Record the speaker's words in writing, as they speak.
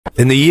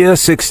In the year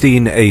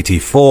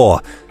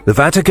 1684, the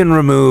Vatican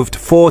removed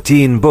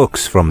 14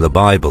 books from the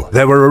Bible.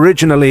 There were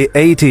originally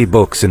 80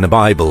 books in the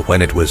Bible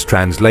when it was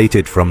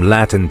translated from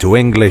Latin to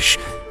English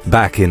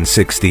back in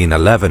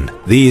 1611.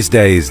 These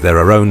days there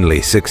are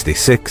only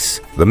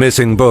 66. The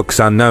missing books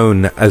are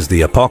known as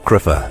the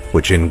Apocrypha,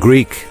 which in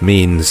Greek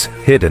means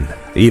hidden.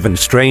 Even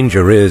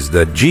stranger is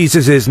that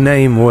Jesus'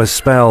 name was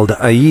spelled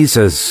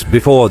Iesus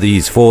before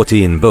these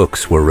 14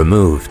 books were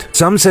removed.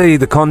 Some say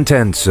the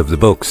contents of the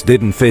books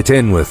didn't fit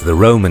in with the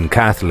Roman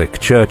Catholic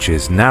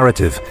Church's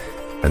narrative,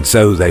 and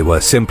so they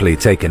were simply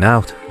taken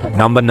out.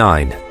 Number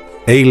 9.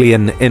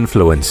 Alien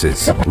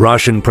influences.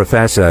 Russian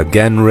professor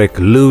Genrikh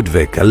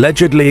Ludwig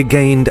allegedly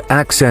gained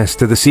access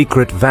to the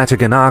secret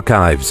Vatican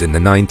archives in the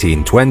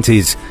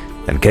 1920s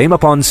and came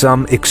upon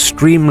some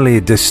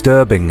extremely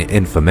disturbing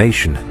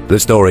information. The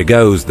story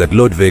goes that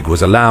Ludwig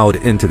was allowed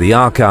into the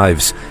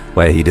archives,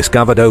 where he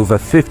discovered over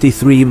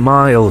 53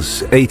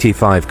 miles,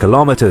 85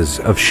 kilometers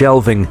of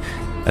shelving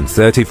and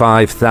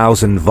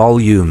 35,000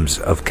 volumes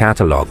of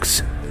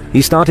catalogues.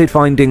 He started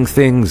finding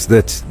things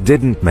that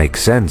didn't make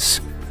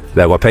sense.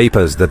 There were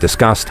papers that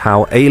discussed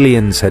how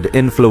aliens had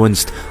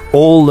influenced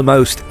all the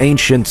most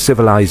ancient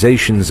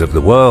civilizations of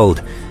the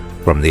world,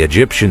 from the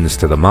Egyptians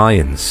to the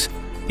Mayans.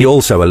 He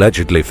also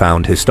allegedly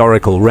found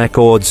historical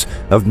records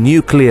of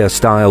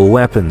nuclear-style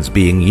weapons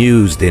being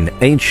used in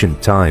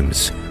ancient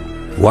times.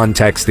 One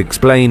text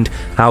explained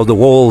how the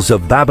walls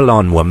of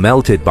Babylon were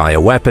melted by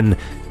a weapon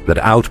that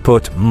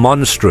output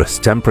monstrous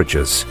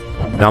temperatures.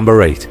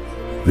 Number 8.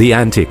 The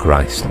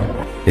Antichrist.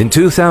 In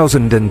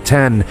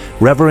 2010,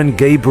 Reverend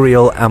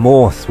Gabriel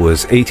Amorth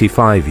was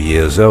 85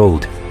 years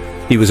old.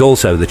 He was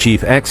also the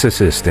chief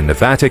exorcist in the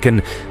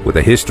Vatican, with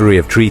a history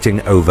of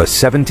treating over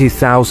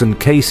 70,000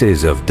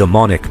 cases of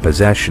demonic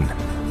possession.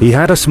 He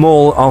had a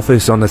small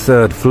office on the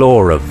 3rd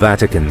floor of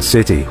Vatican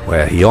City,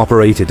 where he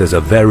operated as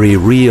a very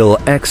real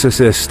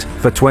exorcist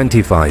for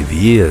 25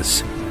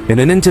 years. In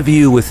an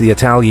interview with the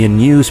Italian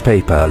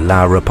newspaper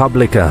La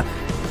Repubblica,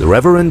 the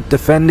Reverend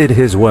defended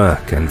his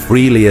work and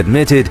freely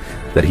admitted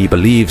that he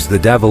believes the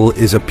devil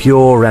is a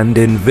pure and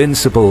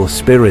invincible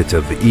spirit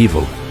of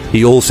evil.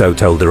 He also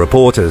told the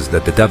reporters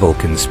that the devil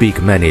can speak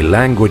many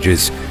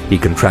languages, he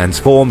can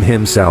transform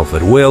himself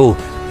at will,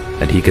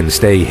 and he can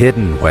stay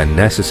hidden when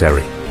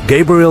necessary.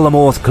 Gabriel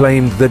Amorth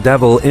claimed the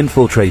devil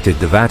infiltrated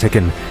the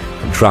Vatican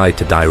and tried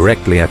to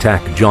directly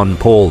attack John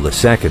Paul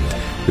II.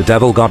 The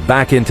devil got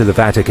back into the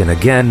Vatican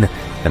again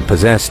and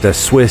possessed a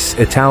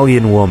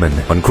Swiss-Italian woman.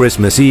 On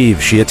Christmas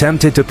Eve, she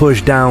attempted to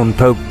push down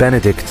Pope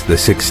Benedict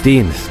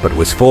XVI, but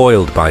was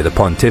foiled by the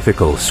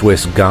pontifical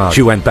Swiss Guard.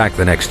 She went back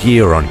the next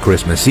year on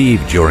Christmas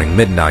Eve during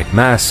midnight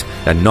mass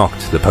and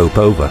knocked the Pope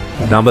over.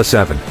 Number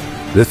 7.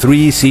 The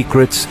 3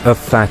 Secrets of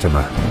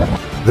Fatima.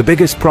 The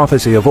biggest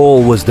prophecy of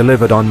all was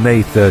delivered on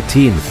May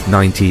 13,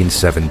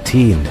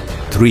 1917.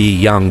 3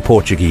 young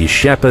Portuguese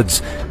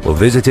shepherds were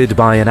visited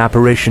by an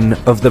apparition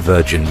of the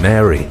Virgin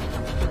Mary.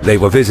 They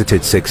were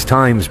visited 6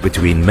 times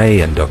between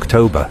May and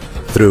October.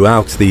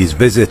 Throughout these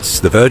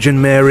visits, the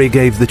Virgin Mary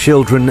gave the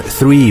children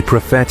 3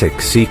 prophetic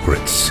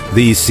secrets.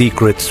 These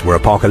secrets were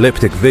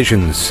apocalyptic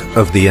visions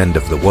of the end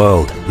of the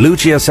world.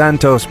 Lucia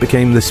Santos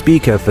became the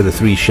speaker for the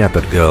 3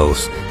 shepherd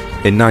girls.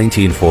 In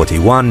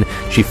 1941,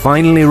 she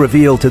finally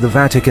revealed to the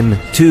Vatican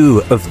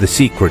 2 of the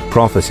secret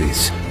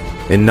prophecies.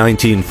 In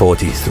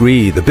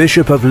 1943, the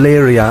Bishop of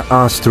Leiria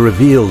asked to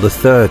reveal the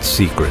 3rd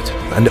secret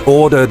and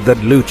ordered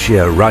that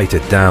Lucia write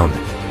it down.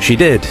 She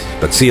did,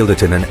 but sealed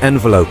it in an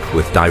envelope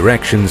with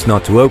directions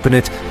not to open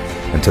it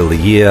until the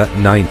year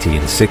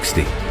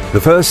 1960.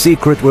 The first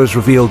secret was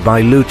revealed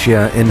by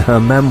Lucia in her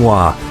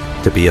memoir,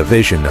 to be a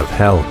vision of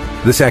hell.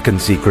 The second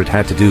secret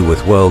had to do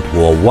with World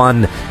War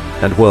I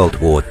and World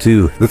War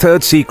II. The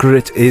third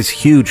secret is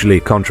hugely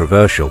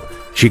controversial.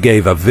 She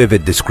gave a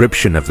vivid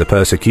description of the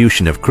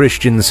persecution of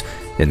Christians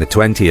in the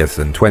 20th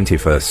and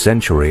 21st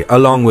century,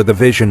 along with a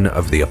vision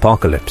of the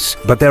apocalypse.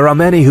 But there are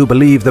many who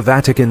believe the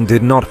Vatican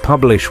did not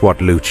publish what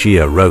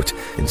Lucia wrote,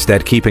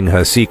 instead keeping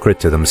her secret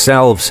to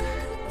themselves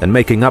and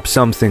making up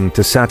something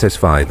to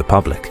satisfy the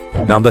public.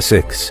 Number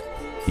 6.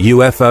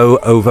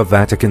 UFO over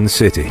Vatican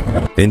City.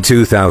 In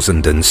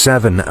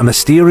 2007, a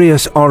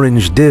mysterious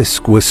orange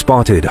disc was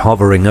spotted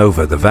hovering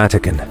over the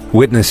Vatican.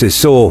 Witnesses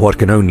saw what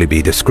can only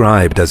be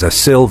described as a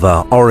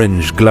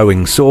silver-orange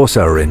glowing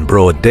saucer in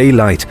broad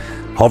daylight,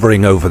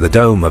 hovering over the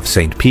dome of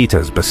St.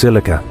 Peter's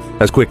Basilica.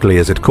 As quickly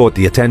as it caught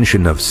the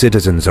attention of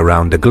citizens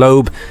around the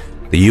globe,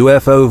 the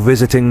UFO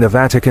visiting the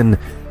Vatican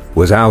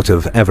was out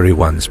of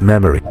everyone's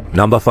memory.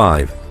 Number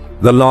 5.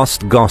 The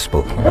Lost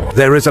Gospel.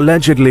 There is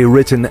allegedly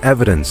written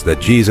evidence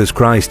that Jesus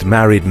Christ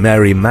married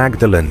Mary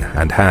Magdalene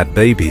and had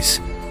babies.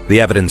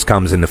 The evidence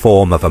comes in the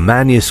form of a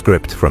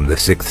manuscript from the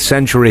 6th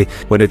century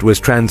when it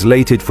was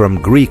translated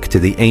from Greek to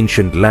the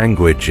ancient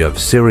language of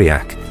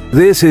Syriac.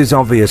 This is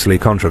obviously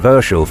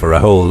controversial for a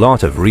whole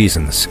lot of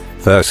reasons.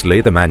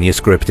 Firstly, the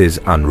manuscript is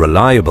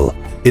unreliable.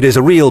 It is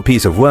a real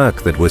piece of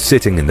work that was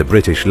sitting in the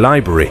British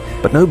Library,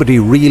 but nobody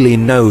really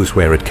knows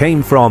where it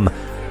came from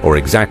or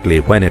exactly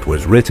when it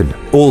was written.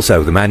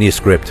 Also, the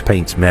manuscript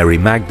paints Mary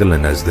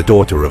Magdalene as the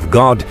daughter of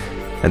God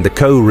and the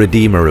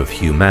co-redeemer of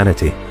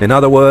humanity. In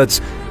other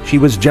words, she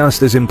was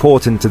just as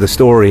important to the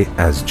story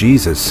as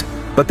Jesus.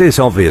 But this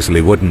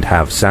obviously wouldn't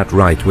have sat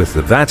right with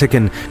the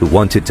Vatican, who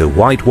wanted to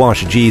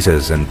whitewash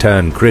Jesus and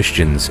turn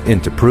Christians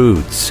into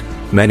prudes.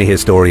 Many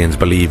historians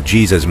believe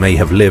Jesus may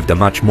have lived a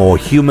much more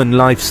human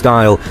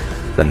lifestyle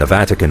than the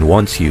Vatican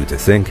wants you to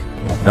think.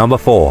 Number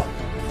 4.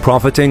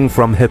 Profiting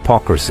from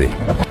hypocrisy.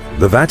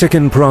 The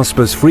Vatican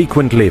prospers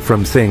frequently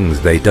from things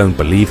they don't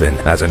believe in.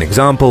 As an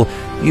example,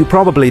 you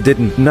probably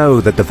didn't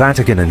know that the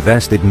Vatican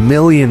invested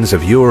millions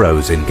of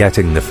euros in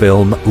getting the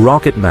film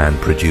Rocketman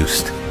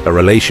produced, a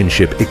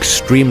relationship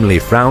extremely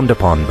frowned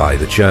upon by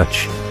the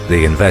Church.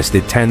 They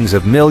invested tens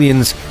of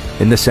millions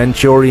in the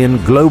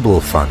Centurion Global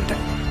Fund.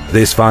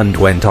 This fund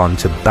went on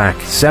to back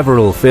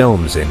several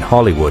films in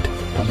Hollywood.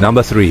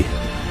 Number 3.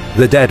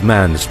 The Dead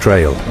Man's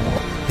Trail.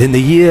 In the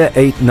year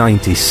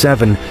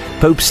 897,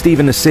 Pope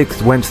Stephen VI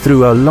went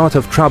through a lot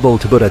of trouble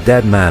to put a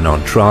dead man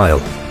on trial.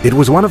 It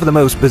was one of the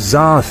most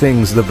bizarre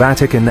things the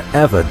Vatican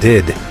ever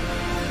did,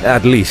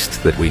 at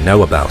least that we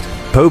know about.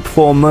 Pope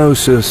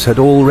Formosus had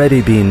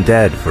already been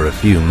dead for a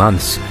few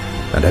months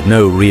and had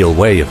no real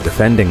way of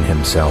defending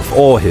himself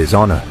or his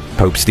honor.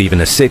 Pope Stephen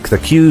VI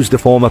accused the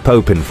former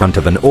pope in front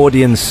of an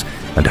audience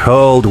and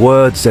hurled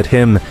words at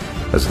him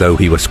as though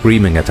he were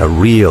screaming at a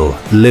real,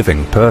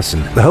 living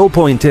person. The whole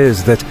point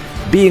is that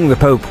being the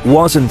Pope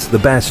wasn't the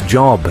best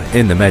job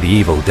in the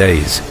medieval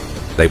days.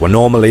 They were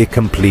normally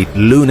complete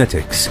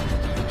lunatics.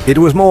 It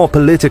was more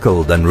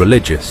political than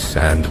religious,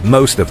 and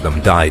most of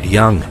them died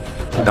young.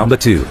 Number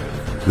 2.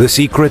 The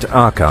Secret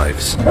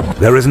Archives.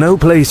 There is no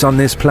place on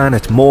this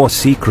planet more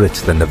secret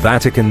than the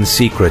Vatican's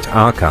secret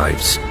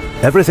archives.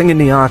 Everything in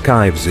the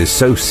archives is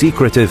so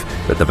secretive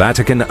that the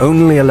Vatican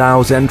only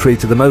allows entry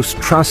to the most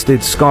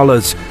trusted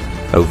scholars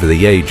over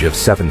the age of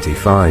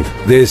 75.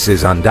 This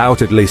is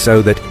undoubtedly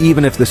so that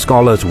even if the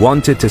scholars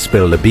wanted to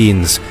spill the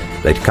beans,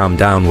 they'd come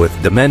down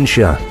with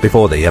dementia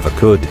before they ever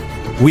could.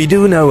 We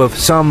do know of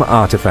some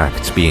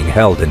artifacts being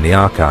held in the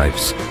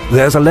archives.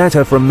 There's a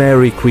letter from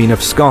Mary, Queen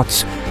of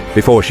Scots,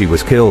 before she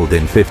was killed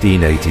in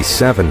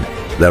 1587.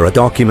 There are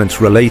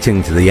documents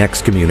relating to the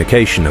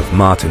excommunication of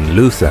Martin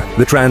Luther.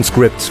 The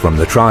transcripts from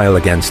the trial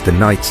against the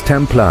Knights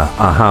Templar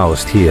are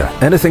housed here.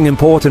 Anything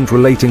important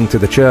relating to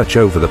the Church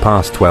over the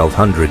past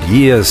 1200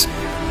 years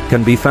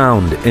can be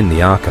found in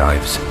the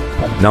archives.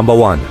 Number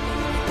 1.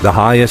 The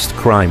highest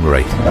crime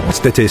rate.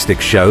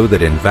 Statistics show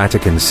that in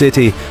Vatican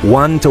City,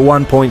 1 to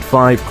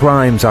 1.5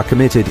 crimes are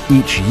committed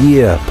each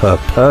year per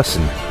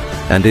person.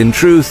 And in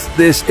truth,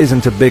 this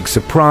isn't a big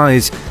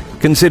surprise,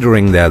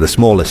 considering they're the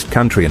smallest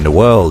country in the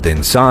world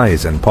in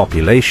size and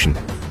population.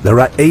 There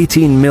are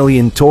 18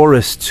 million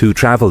tourists who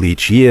travel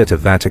each year to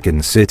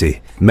Vatican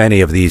City.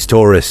 Many of these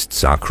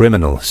tourists are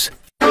criminals.